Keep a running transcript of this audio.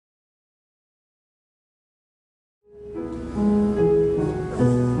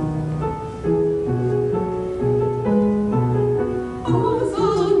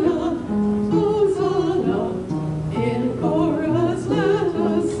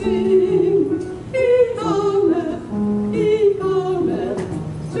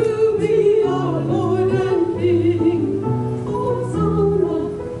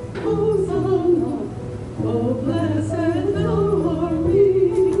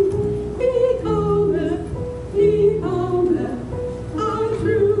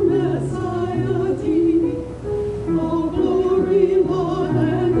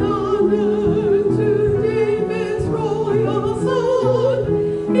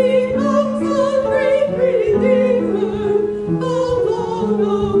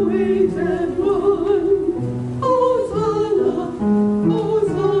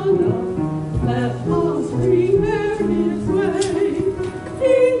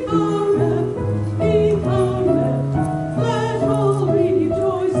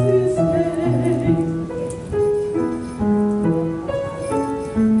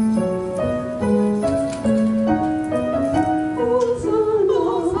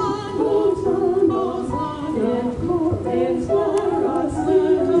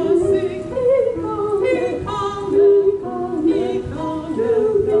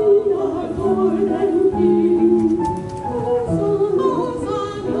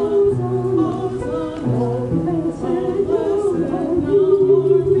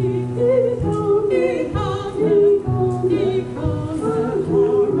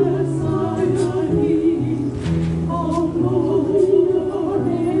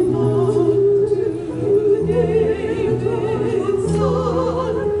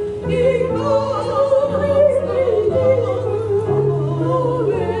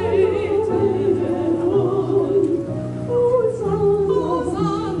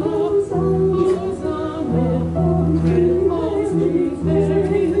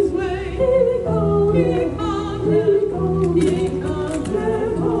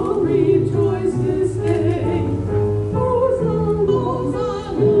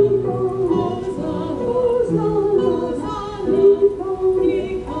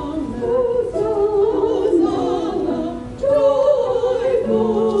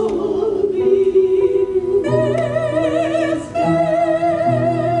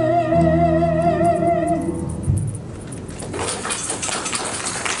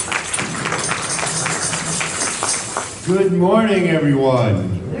morning,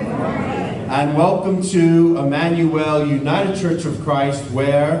 everyone. Good morning. And welcome to Emmanuel United Church of Christ,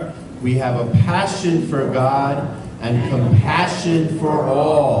 where we have a passion for God and compassion for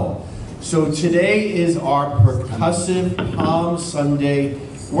all. So today is our Percussive Palm Sunday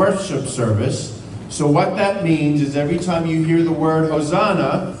worship service. So what that means is every time you hear the word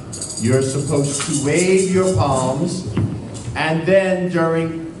Hosanna, you're supposed to wave your palms, and then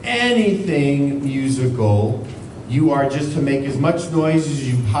during anything musical, you are just to make as much noise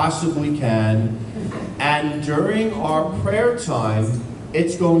as you possibly can. And during our prayer time,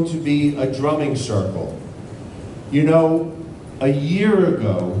 it's going to be a drumming circle. You know, a year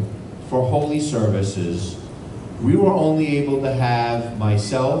ago, for holy services, we were only able to have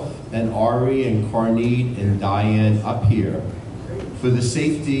myself and Ari and Carnede and Diane up here for the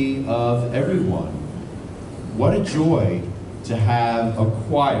safety of everyone. What a joy to have a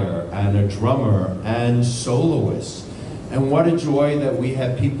choir and a drummer and soloists. And what a joy that we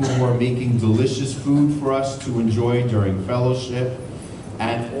have people who are making delicious food for us to enjoy during fellowship,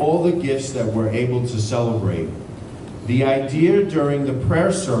 and all the gifts that we're able to celebrate. The idea during the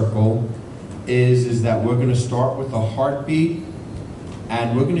prayer circle is that we're going to start with a heartbeat,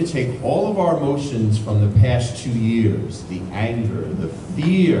 and we're going to take all of our emotions from the past 2 years, the anger, the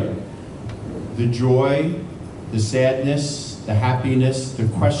fear, the joy, the sadness, the happiness, the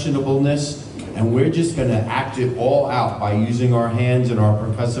questionableness, and we're just going to act it all out by using our hands and our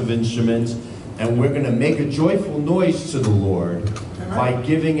percussive instruments, and we're going to make a joyful noise to the Lord by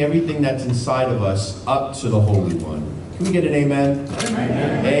giving everything that's inside of us up to the Holy One. Can we get an amen?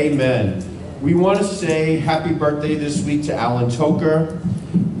 Amen. Amen. We want to say happy birthday this week to Alan Toker.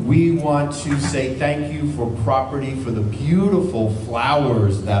 We want to say thank you for property, for the beautiful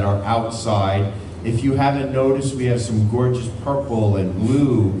flowers that are outside. If you haven't noticed, we have some gorgeous purple and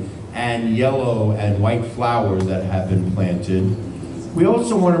blue and yellow and white flowers that have been planted. We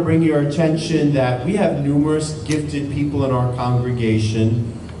also want to bring your attention that we have numerous gifted people in our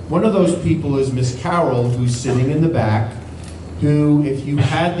congregation. One of those people is Miss Carol, who's sitting in the back, who, if you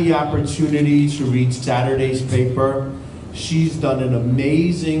had the opportunity to read Saturday's paper, she's done an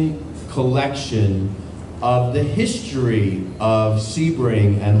amazing collection of the history of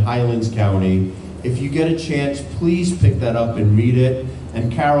Sebring and Highlands County. If you get a chance, please pick that up and read it.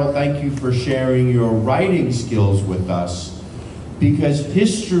 And Carol, thank you for sharing your writing skills with us, because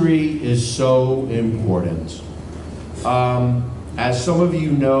history is so important. As some of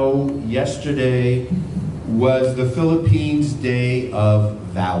you know, yesterday was the Philippines Day of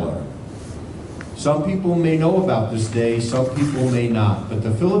Valor. Some people may know about this day, some people may not, but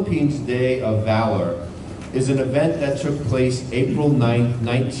the Philippines Day of Valor is an event that took place April 9th,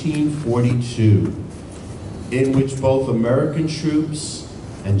 1942, in which both American troops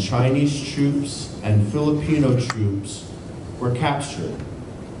and Chinese troops and Filipino troops were captured.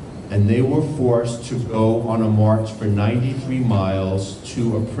 And they were forced to go on a march for 93 miles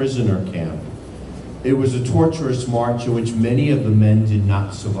to a prisoner camp. It was a torturous march in which many of the men did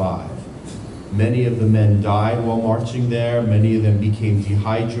not survive. Many of the men died while marching there. Many of them became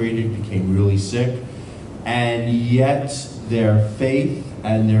dehydrated, became really sick. And yet their faith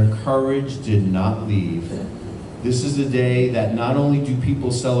and their courage did not leave. This is a day that not only do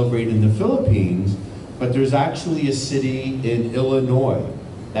people celebrate in the Philippines, but there's actually a city in Illinois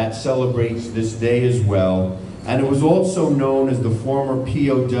that celebrates this day as well. And it was also known as the former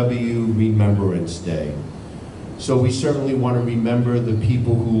POW Remembrance Day. So we certainly want to remember the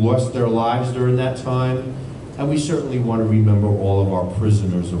people who lost their lives during that time, and we certainly want to remember all of our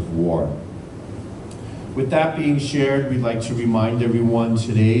prisoners of war. With that being shared, we'd like to remind everyone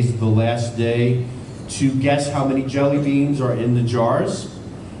today's the last day to guess how many jelly beans are in the jars.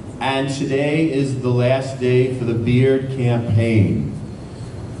 And today is the last day for the beard campaign.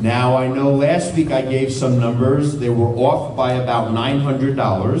 Now, I know last week I gave some numbers. They were off by about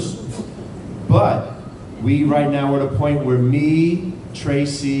 $900. But we right now are at a point where me,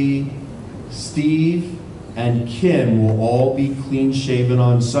 Tracy, Steve, and Kim will all be clean shaven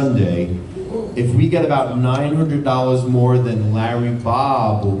on Sunday. If we get about $900 more, then Larry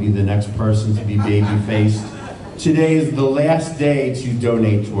Bob will be the next person to be baby-faced. Today is the last day to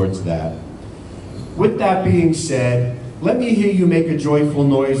donate towards that. With that being said, let me hear you make a joyful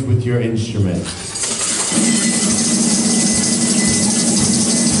noise with your instrument.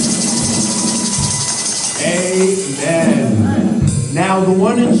 Amen. Now, the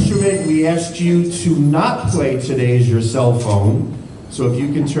one instrument we asked you to not play today is your cell phone. So if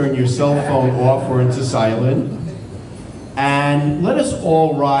you can turn your cell phone off or into silent. And let us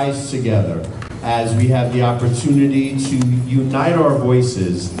all rise together as we have the opportunity to unite our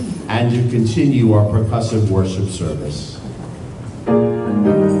voices and to continue our percussive worship service.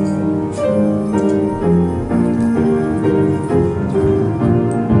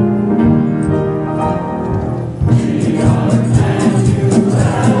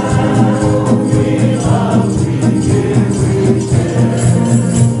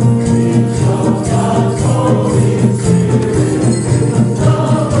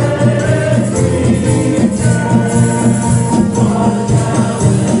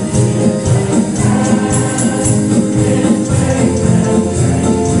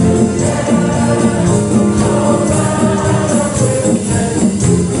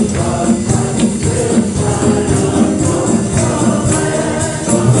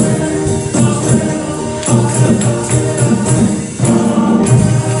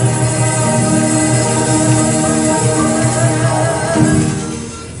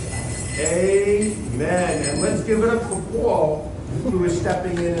 give it up for Paul, who is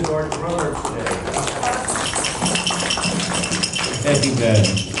stepping in as our drummer today.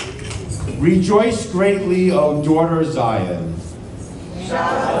 Amen. Rejoice greatly, O daughter Zion.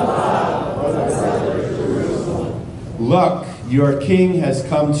 Look, your king has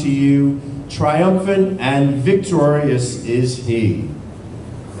come to you. Triumphant and victorious is he.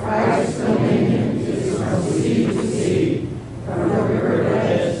 Christ's dominion is from sea to sea, from the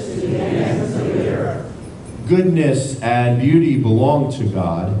riverbeds to the ends of the earth. Goodness and beauty belong to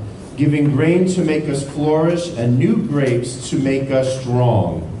God, giving grain to make us flourish and new grapes to make us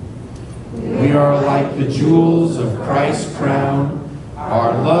strong. We are like the jewels of Christ's crown.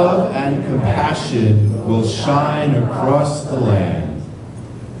 Our love and compassion will shine across the land.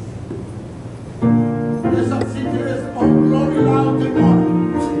 Let's up sing this, oh glory loud and more.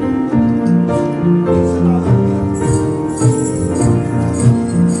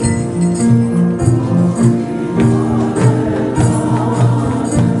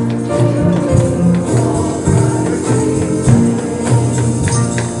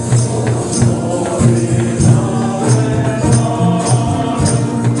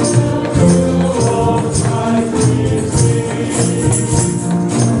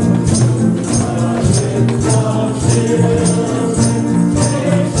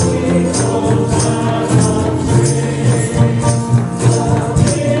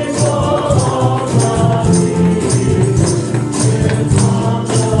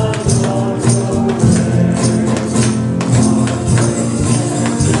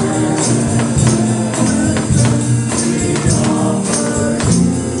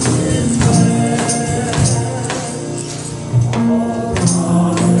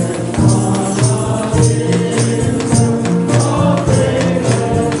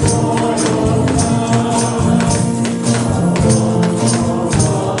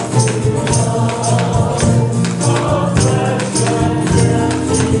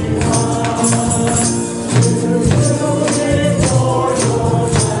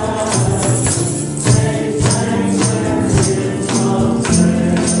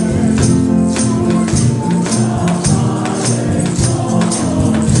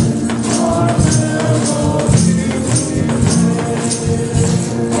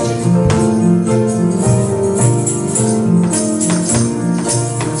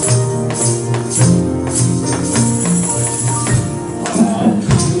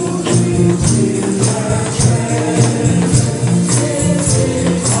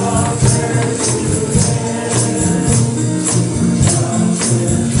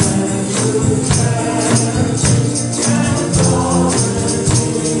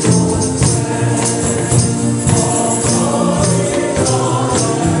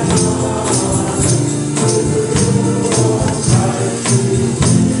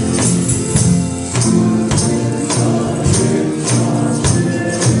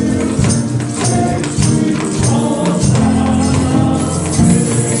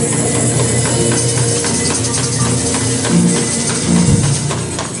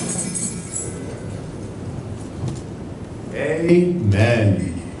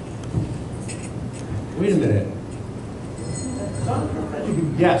 Amen. Wait a minute.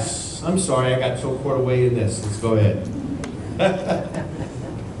 Yes, I'm sorry, I got so caught away in this. Let's go ahead.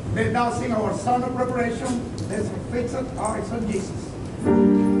 Let's now sing our song of preparation. Let's fix it, our son Jesus.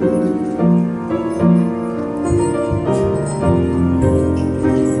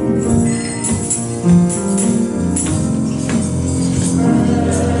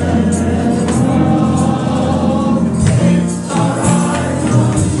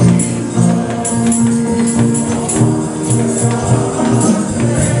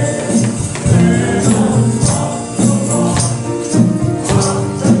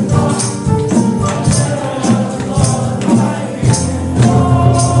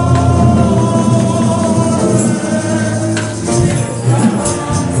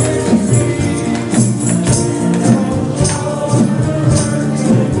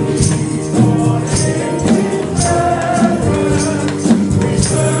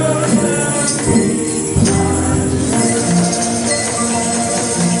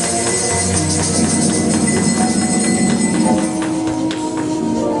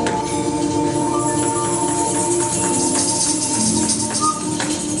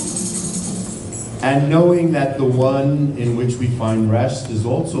 And knowing that the one in which we find rest is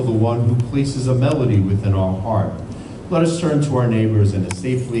also the one who places a melody within our heart, let us turn to our neighbors and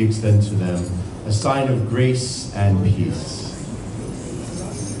safely extend to them a sign of grace and peace.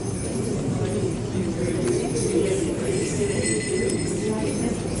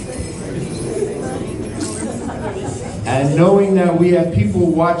 And knowing that we have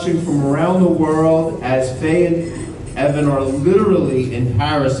people watching from around the world as Faye and Evan are literally in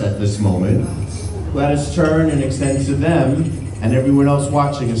Paris at this moment. Let us turn and extend to them and everyone else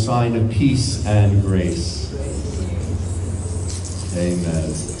watching a sign of peace and grace. Amen.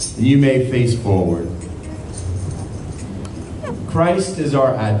 And you may face forward. Christ is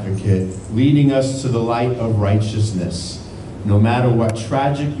our advocate, leading us to the light of righteousness. No matter what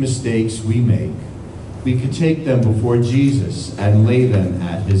tragic mistakes we make, we could take them before Jesus and lay them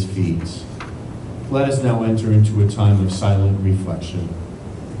at his feet. Let us now enter into a time of silent reflection.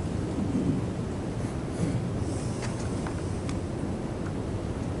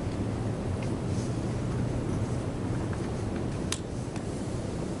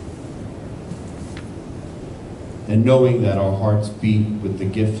 And knowing that our hearts beat with the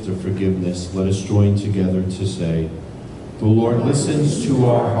gift of forgiveness, let us join together to say, the Lord listens to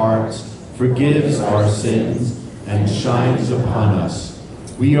our hearts, forgives our sins, and shines upon us.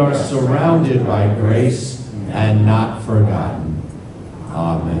 We are surrounded by grace and not forgotten.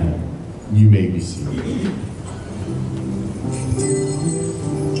 Amen. You may be seated.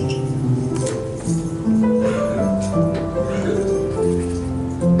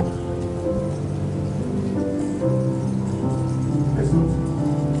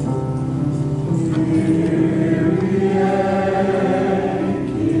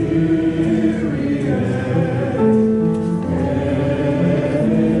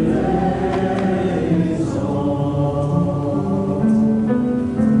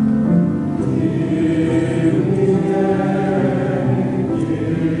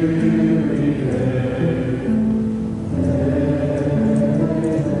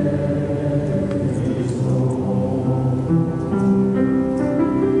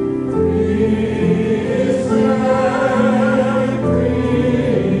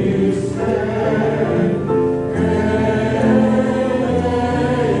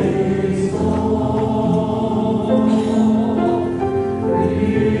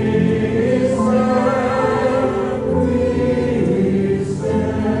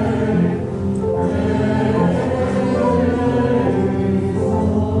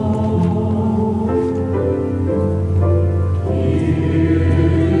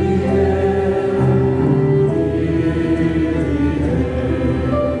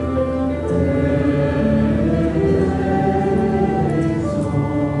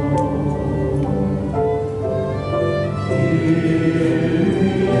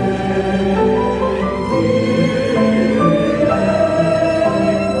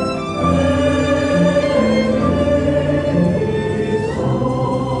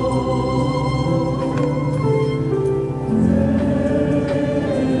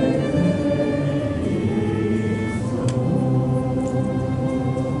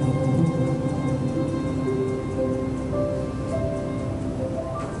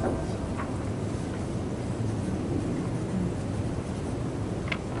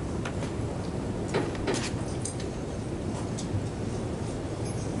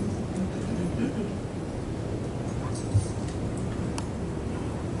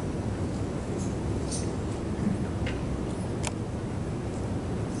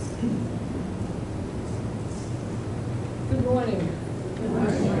 Good morning.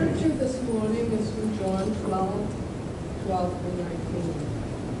 Our scripture this morning is from John 12:19.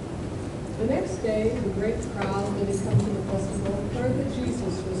 The next day, the great crowd that had come to the festival heard that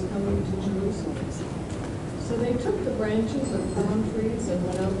Jesus was coming to Jerusalem. So they took the branches of palm trees and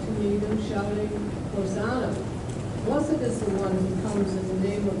went out to meet him, shouting, Hosanna! Blessed is the one who comes in the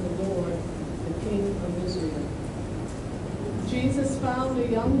name of the Lord, the King of Israel. Jesus found a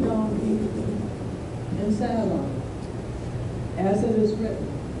young donkey and sat on it. As it is written,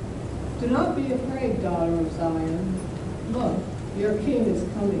 do not be afraid, daughter of Zion. Look, your king is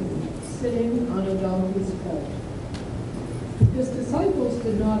coming, sitting on a donkey's colt. His disciples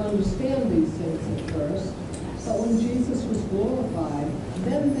did not understand these things at first, but when Jesus was glorified,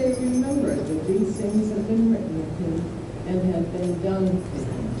 then they remembered that these things had been written of him and had been done for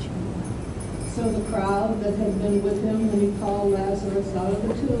him. So the crowd that had been with him when he called Lazarus out of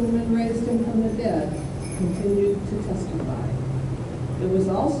the tomb and raised him from the dead continued to testify. It was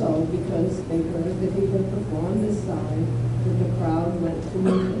also because they heard that he had performed this sign that the crowd went to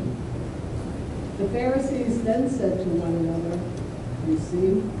meet him. The Pharisees then said to one another, you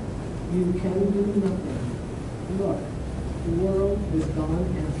see, you can do nothing. Look, the world has gone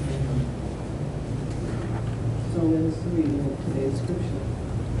after him. So ends the reading of today's scripture.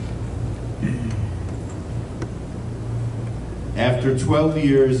 After 12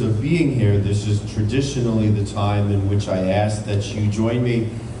 years of being here, this is traditionally the time in which I ask that you join me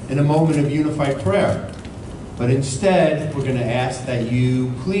in a moment of unified prayer. But instead, we're going to ask that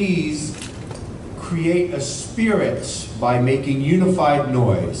you please create a spirit by making unified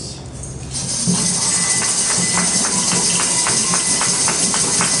noise.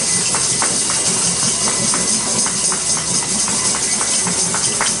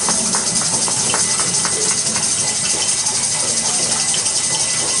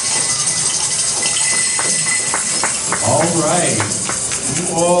 All right.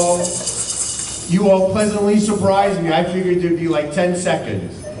 You all pleasantly surprised me. I figured there'd be like 10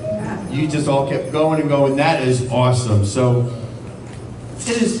 seconds. You just all kept going and going. That is awesome. So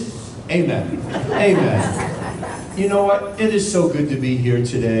it is, amen. Amen. You know what? It is so good to be here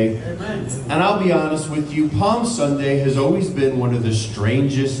today. And I'll be honest with you, Palm Sunday has always been one of the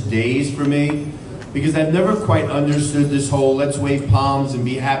strangest days for me because I've never quite understood this whole let's wave palms and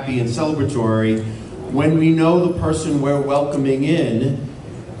be happy and celebratory when we know the person we're welcoming in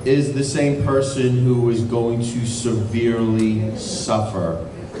is the same person who is going to severely suffer.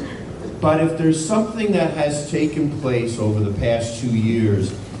 But if there's something that has taken place over the past 2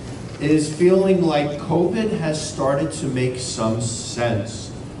 years, is feeling like COVID has started to make some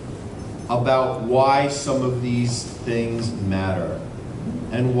sense about why some of these things matter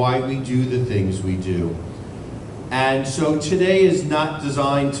and why we do the things we do. And so today is not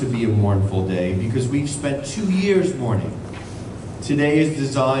designed to be a mournful day because we've spent 2 years mourning. Today is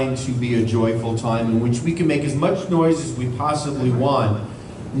designed to be a joyful time in which we can make as much noise as we possibly want,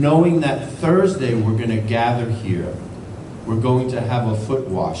 knowing that Thursday we're going to gather here. We're going to have a foot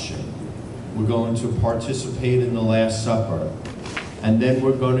washing. We're going to participate in the Last Supper. And then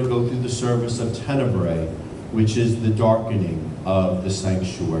we're going to go through the service of Tenebrae, which is the darkening of the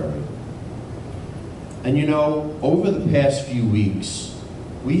sanctuary. And you know, over the past few weeks,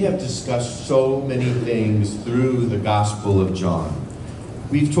 we have discussed so many things through the Gospel of John.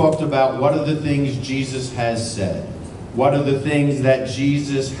 We've talked about what are the things Jesus has said. What are the things that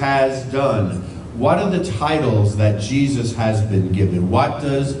Jesus has done? What are the titles that Jesus has been given? What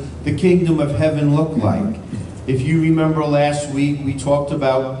does the kingdom of heaven look like? If you remember last week, we talked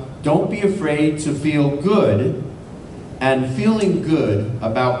about don't be afraid to feel good and feeling good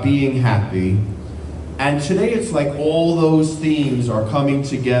about being happy. And today it's like all those themes are coming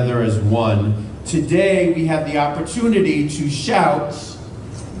together as one. Today we have the opportunity to shout.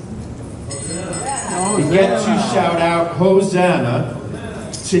 We get to shout out Hosanna.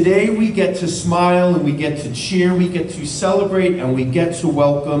 Today we get to smile and we get to cheer, we get to celebrate, and we get to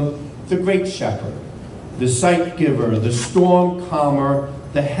welcome the great shepherd, the sight giver, the storm calmer,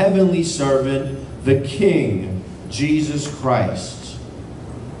 the heavenly servant, the King, Jesus Christ.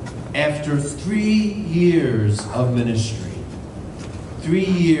 After 3 years of ministry, 3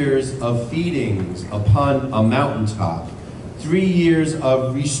 years of feedings upon a mountaintop, 3 years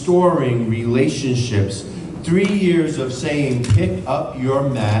of restoring relationships, 3 years of saying, pick up your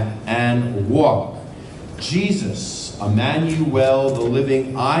mat and walk. Jesus, Emmanuel, the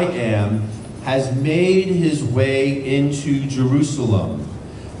living I am, has made his way into Jerusalem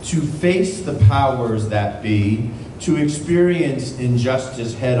to face the powers that be, to experience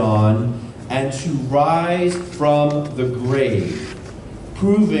injustice head on, and to rise from the grave,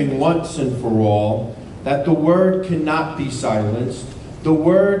 proving once and for all that the word cannot be silenced, the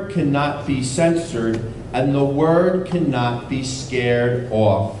word cannot be censored, and the word cannot be scared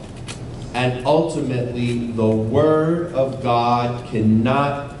off. And ultimately, the word of God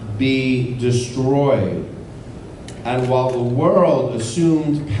cannot be destroyed. And while the world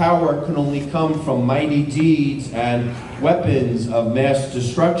assumed power can only come from mighty deeds and weapons of mass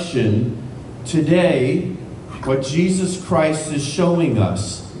destruction, today, what Jesus Christ is showing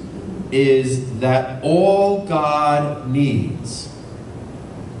us is that all God needs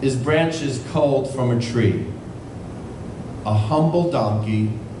is branches culled from a tree, a humble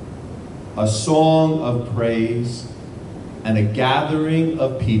donkey, a song of praise, and a gathering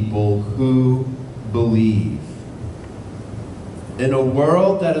of people who believe. In a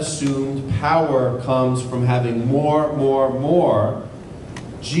world that assumed power comes from having more,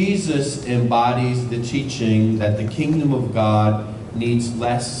 Jesus embodies the teaching that the kingdom of God needs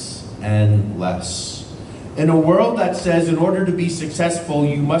less and less. In a world that says in order to be successful,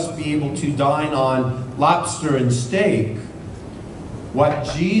 you must be able to dine on lobster and steak, what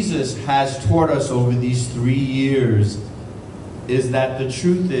Jesus has taught us over these 3 years is that the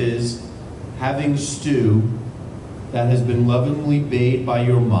truth is having stew that has been lovingly made by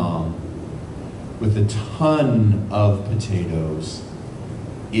your mom with a ton of potatoes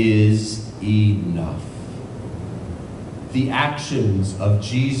is enough. The actions of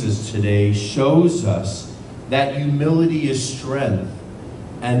Jesus today shows us that humility is strength,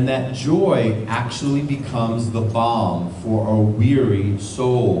 and that joy actually becomes the balm for a weary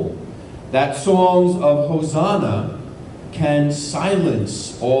soul. That songs of Hosanna can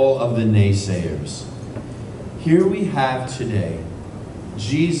silence all of the naysayers. Here we have today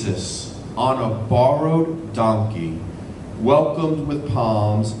Jesus on a borrowed donkey, welcomed with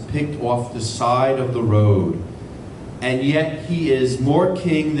palms picked off the side of the road. And yet he is more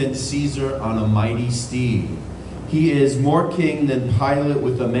king than Caesar on a mighty steed. He is more king than Pilate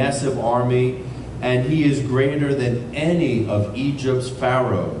with a massive army, and he is greater than any of Egypt's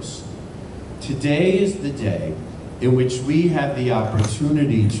pharaohs. Today is the day in which we have the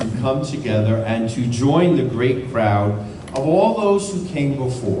opportunity to come together and to join the great crowd of all those who came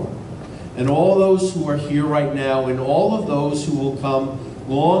before, and all those who are here right now, and all of those who will come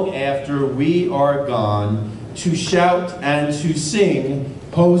long after we are gone, to shout and to sing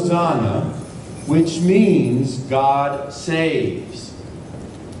Hosanna, which means God saves.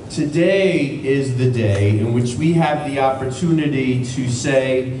 Today is the day in which we have the opportunity to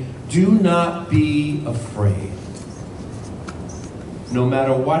say, do not be afraid. No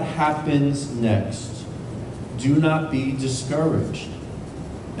matter what happens next, do not be discouraged.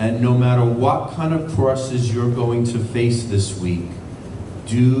 And no matter what kind of crosses you're going to face this week,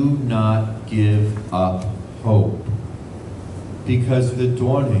 do not give up hope. Because the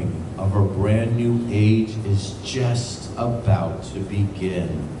dawning of a brand new age is just about to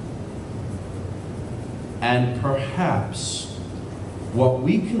begin. And perhaps what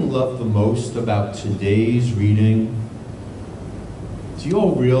we can love the most about today's reading, do you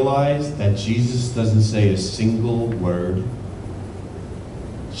all realize that Jesus doesn't say a single word?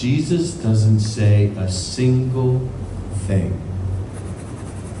 Jesus doesn't say a single thing.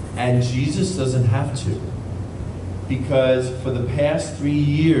 And Jesus doesn't have to. Because for the past 3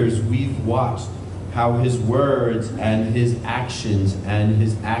 years, we've watched how his words and his actions and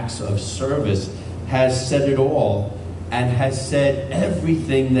his acts of service has said it all and has said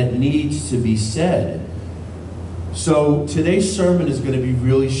everything that needs to be said. So today's sermon is going to be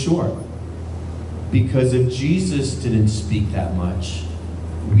really short. Because if Jesus didn't speak that much,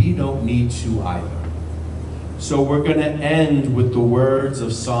 we don't need to either. So we're going to end with the words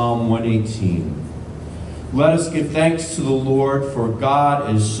of Psalm 118. Let us give thanks to the Lord, for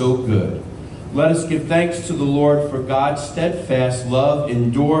God is so good. Let us give thanks to the Lord, for God's steadfast love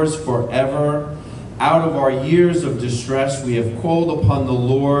endures forever. Out of our years of distress, we have called upon the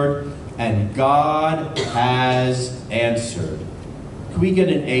Lord, and God has answered. Can we get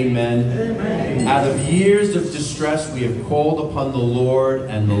an amen? Amen. Out of years of distress, we have called upon the Lord,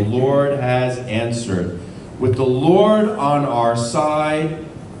 and the Lord has answered. With the Lord on our side,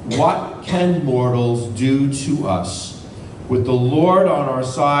 what can mortals do to us? With the Lord on our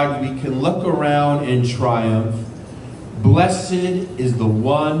side, we can look around in triumph. Blessed is the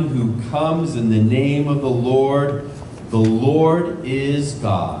one who comes in the name of the Lord. The Lord is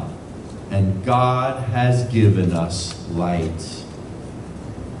God, and God has given us light.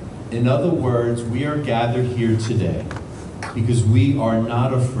 In other words, we are gathered here today because we are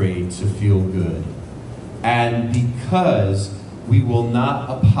not afraid to feel good. And because we will not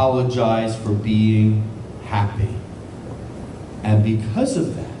apologize for being happy. And because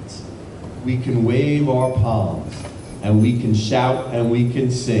of that, we can wave our palms, and we can shout, and we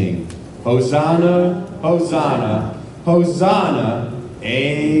can sing, Hosanna, Hosanna, Hosanna,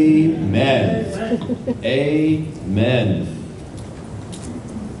 Amen. Amen.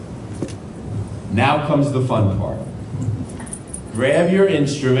 Now comes the fun part. Grab your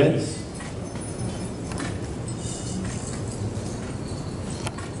instruments,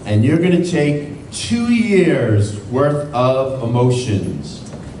 and you're going to take 2 years worth of emotions.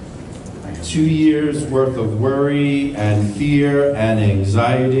 2 years worth of worry and fear and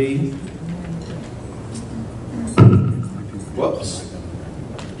anxiety. Whoops.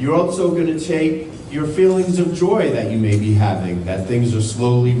 You're also going to take your feelings of joy that you may be having, that things are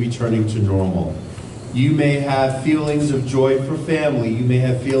slowly returning to normal. You may have feelings of joy for family. You may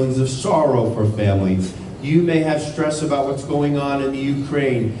have feelings of sorrow for family. You may have stress about what's going on in the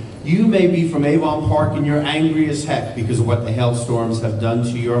Ukraine. You may be from Avon Park and you're angry as heck because of what the hailstorms have done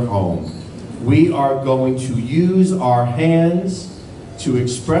to your home. We are going to use our hands to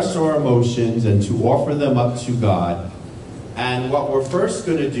express our emotions and to offer them up to God. And what we're first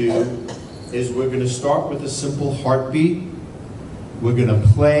going to do is we're going to start with a simple heartbeat. We're going to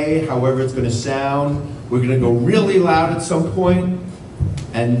play however it's going to sound. We're going to go really loud at some point.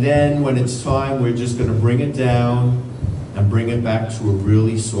 And then when it's time, we're just going to bring it down and bring it back to a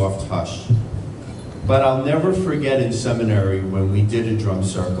really soft hush. But I'll never forget in seminary when we did a drum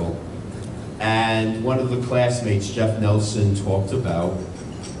circle, and one of the classmates, Jeff Nelson, talked about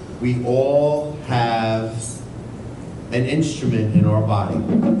we all have an instrument in our body,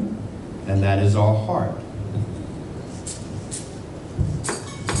 and that is our heart.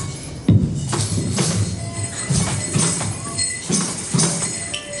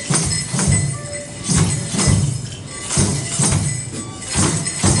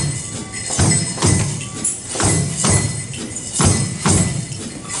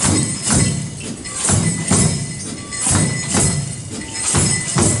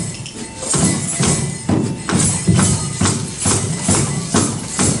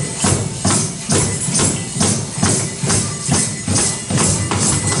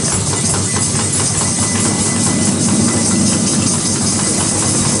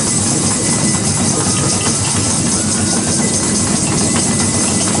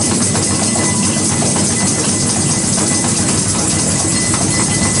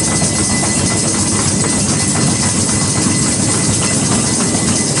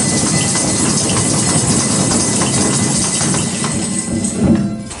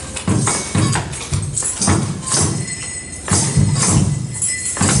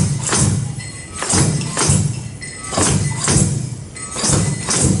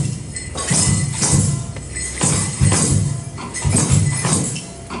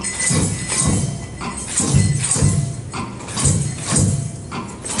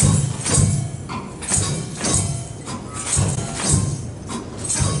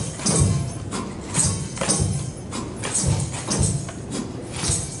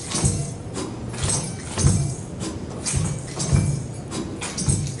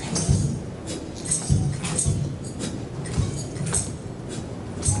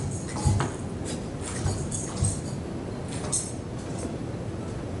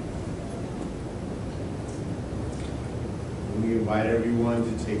 We invite everyone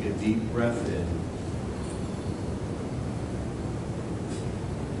to take a deep breath in.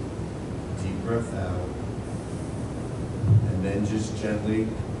 Deep breath out. And then just gently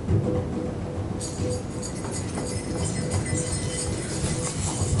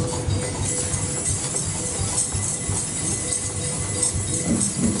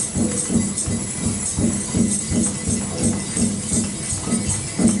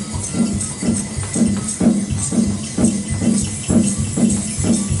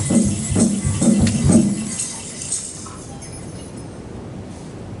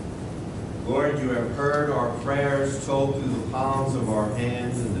Lord, you have heard our prayers told through the palms of our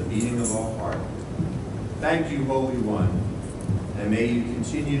hands and the beating of our heart. Thank you, Holy One, and may you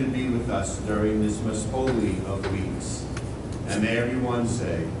continue to be with us during this most holy of weeks. And may everyone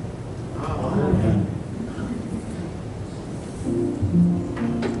say, Amen.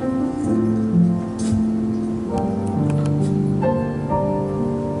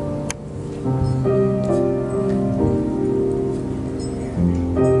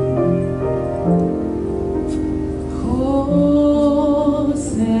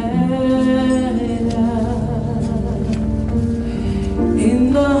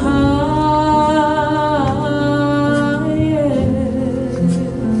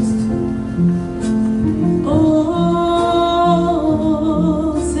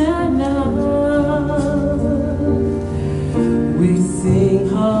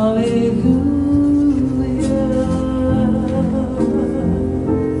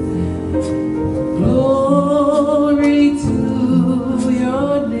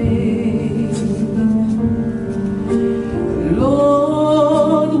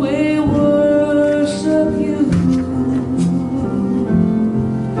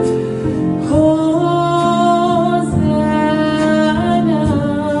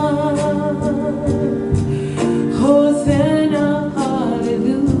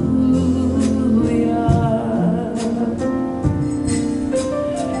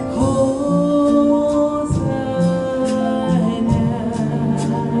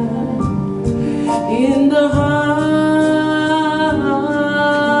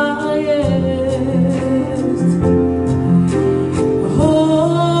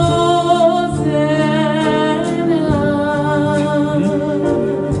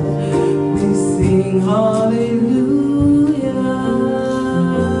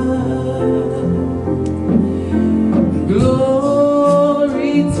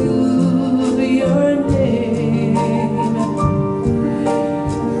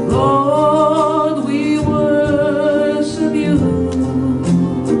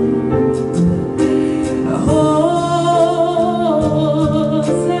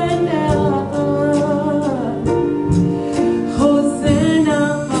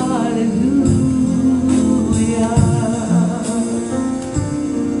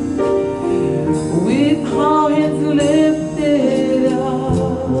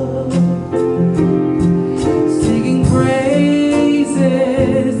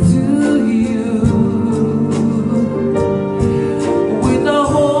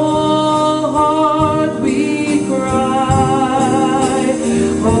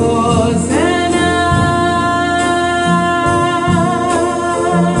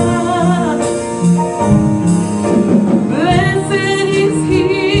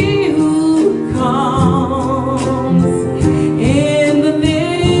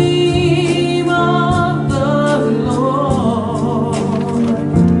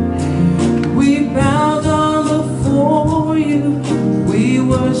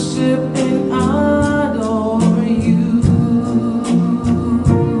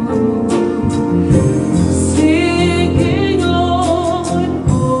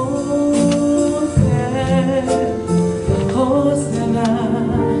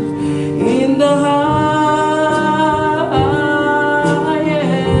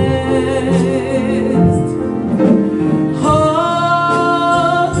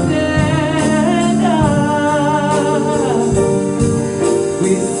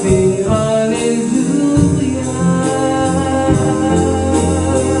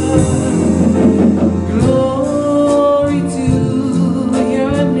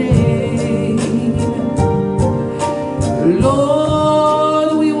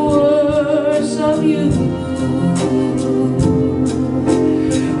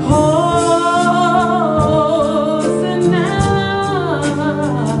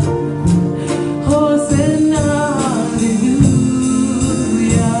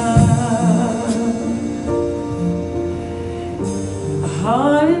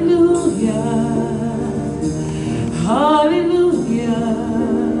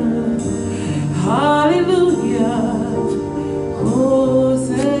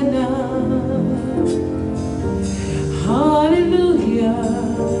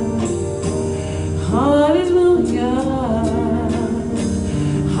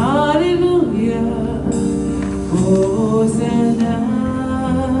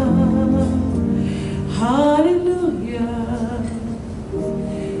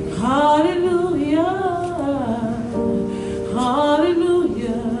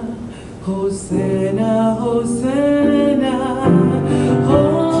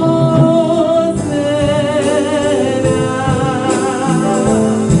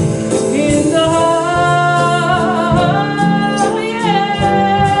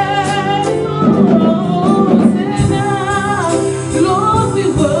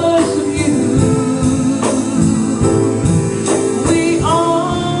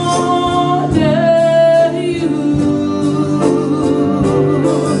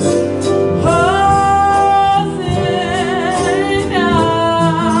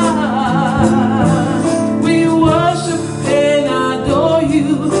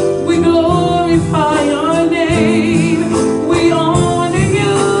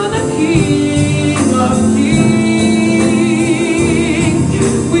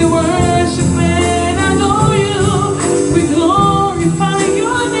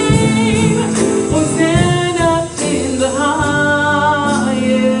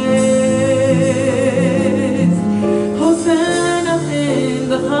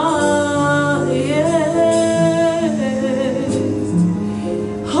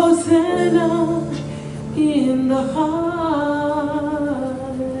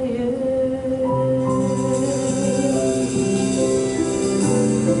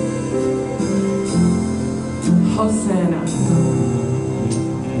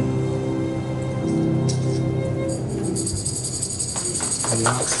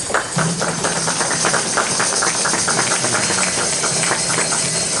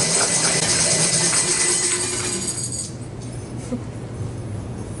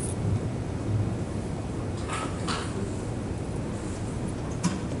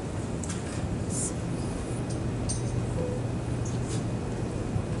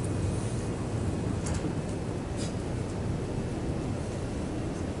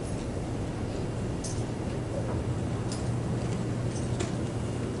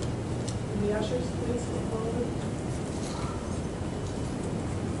 The ushers, please, come forward.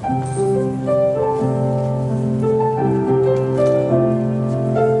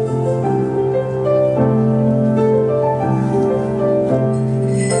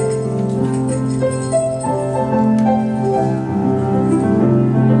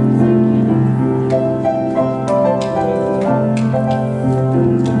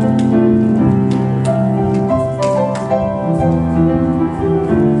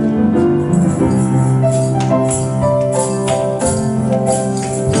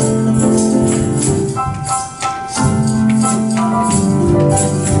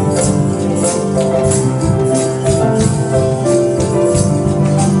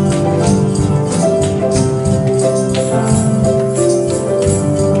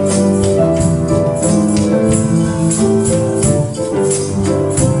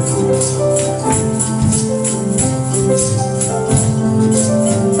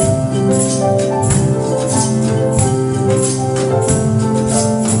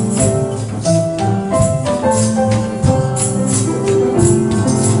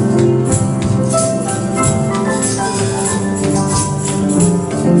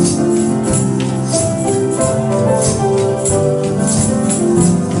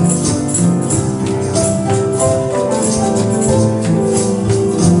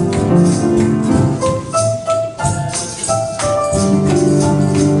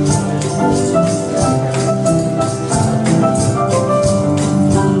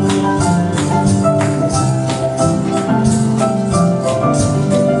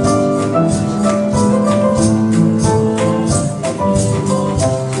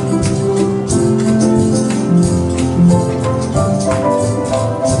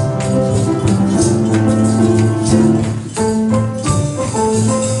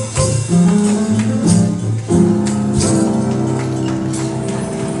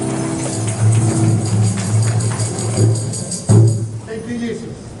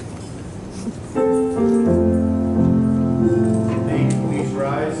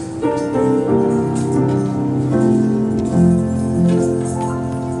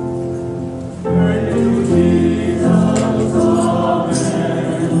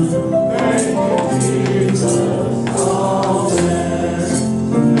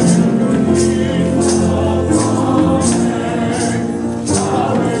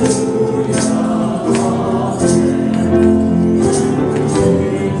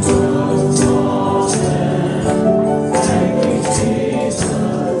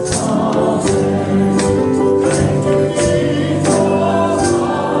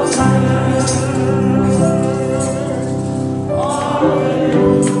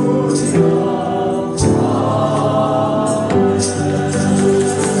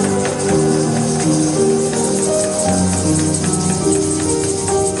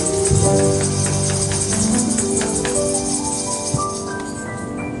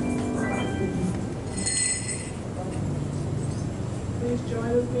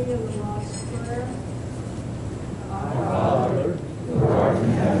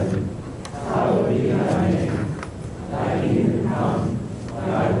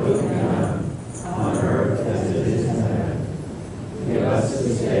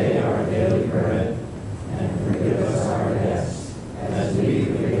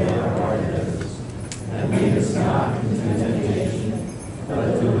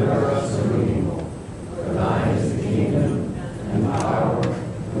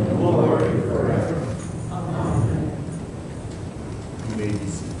 may be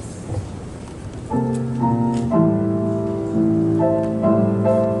seated.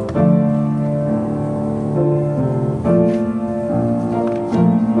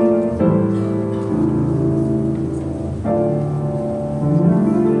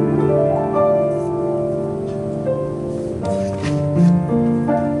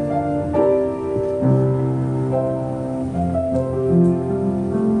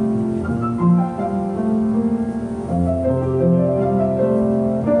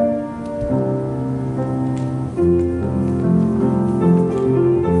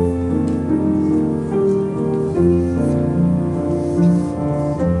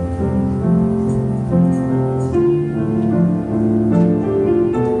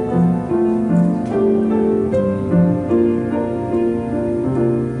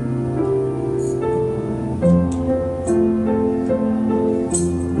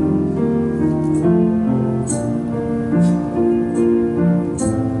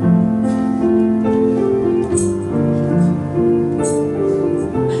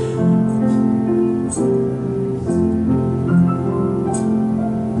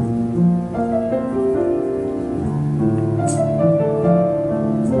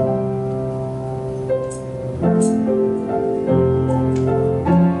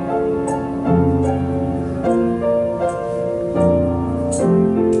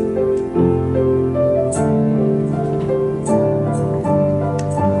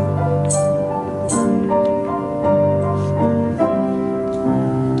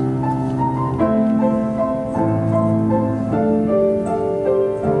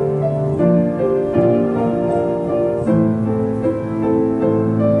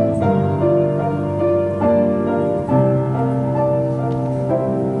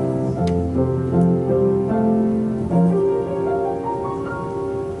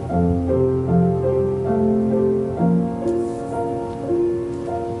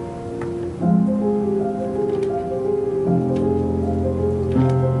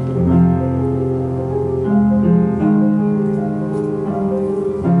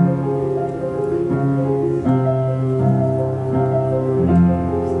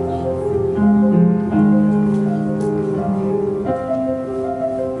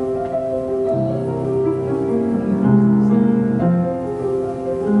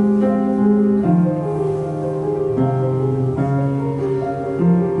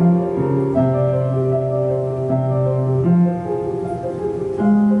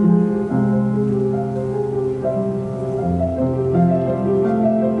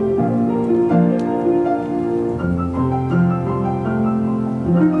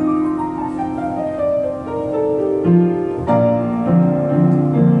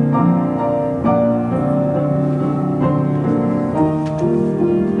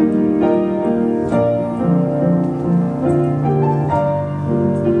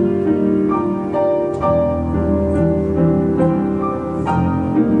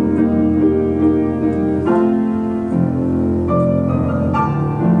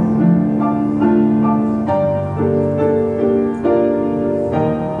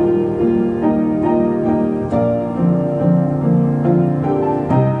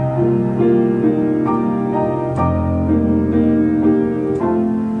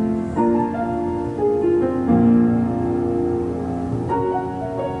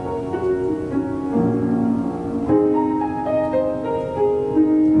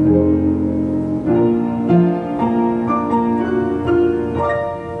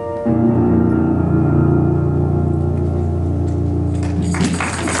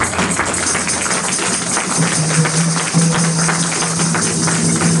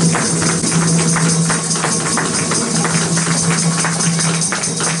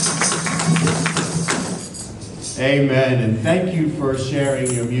 Amen, and thank you for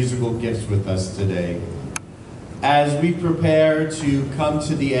sharing your musical gifts with us today. As we prepare to come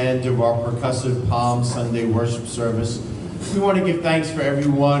to the end of our Percussive Palm Sunday worship service, we want to give thanks for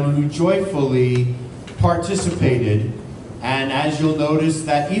everyone who joyfully participated, and as you'll notice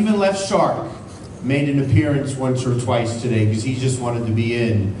that even Left Shark made an appearance once or twice today because he just wanted to be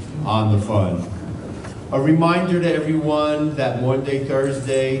in on the fun. A reminder to everyone that Monday,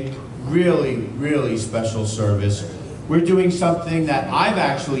 Thursday, really special service. We're doing something that I've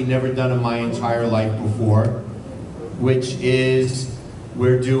actually never done in my entire life before, which is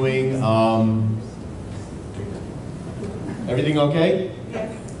we're doing, everything okay?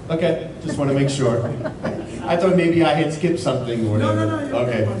 Yes. Okay, just want to make sure. I thought maybe I had skipped something or whatever. No.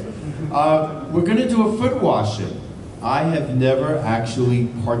 Okay. We're going to do a foot washing. I have never actually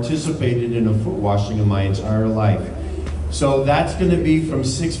participated in a foot washing in my entire life. So that's going to be from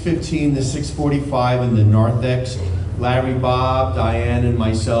 6:15 to 6:45 in the narthex Larry, Bob, Diane, and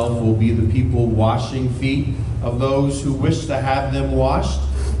myself will be the people washing feet of those who wish to have them washed.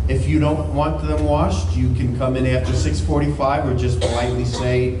 If you don't want them washed, you can come in after 6:45 or just politely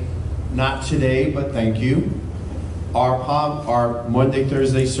say, not today, but thank you. Our Monday,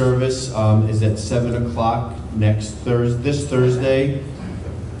 Thursday service is at 7 o'clock this Thursday.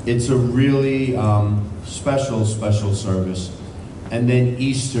 It's a really special service. And then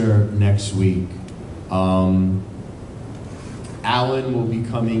Easter next week. Alan will be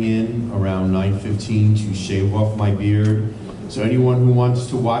coming in around 9:15 to shave off my beard. So anyone who wants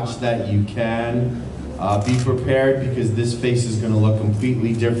to watch that, you can. Be prepared because this face is going to look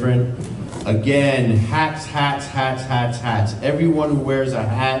completely different. Again, hats. Everyone who wears a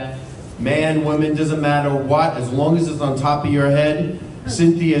hat, man, woman, doesn't matter what, as long as it's on top of your head,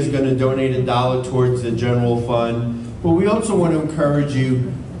 Cynthia is going to donate $1 towards the general fund. But we also want to encourage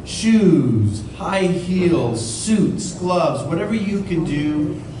you, shoes, high heels, suits, gloves, whatever you can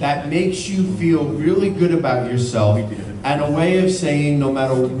do that makes you feel really good about yourself, and a way of saying no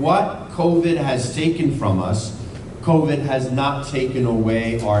matter what COVID has taken from us, COVID has not taken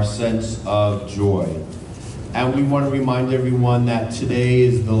away our sense of joy. And we want to remind everyone that today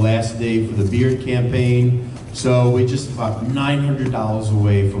is the last day for the beard campaign. So we're just about $900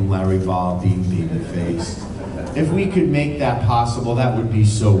 away from Larry Bob being baby-faced. If we could make that possible, that would be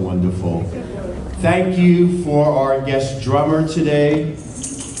so wonderful. Thank you for our guest drummer today.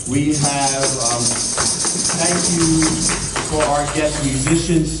 We have, thank you for our guest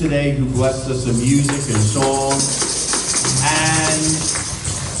musicians today who blessed us with music and song.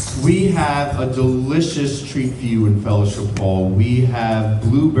 And we have a delicious treat for you in Fellowship Hall. We have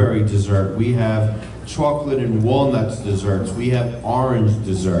blueberry dessert. We have chocolate and walnuts desserts. We have orange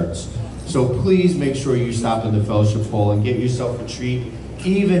desserts. So please make sure you stop in the Fellowship Hall and get yourself a treat,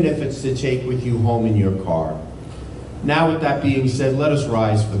 even if it's to take with you home in your car. Now with that being said, let us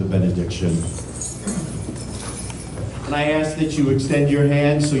rise for the benediction. And I ask that you extend your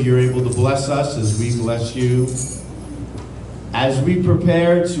hand so you're able to bless us as we bless you. As we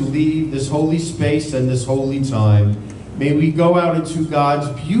prepare to leave this holy space and this holy time, may we go out into God's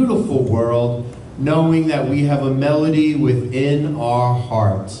beautiful world, knowing that we have a melody within our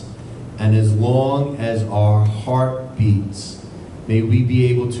hearts. And as long as our heart beats, may we be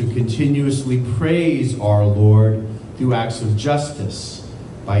able to continuously praise our Lord through acts of justice,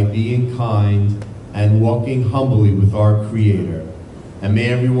 by being kind and walking humbly with our Creator. And may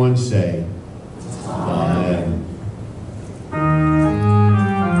everyone say, Amen.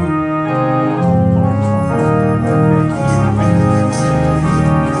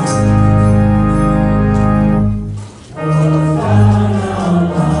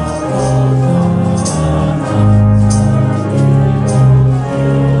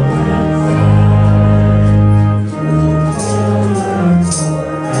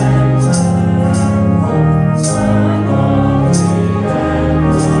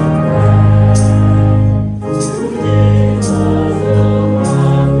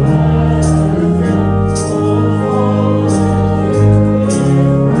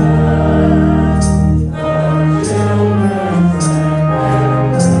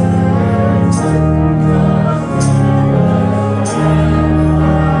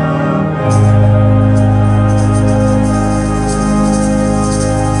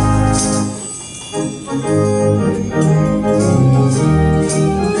 Thank you.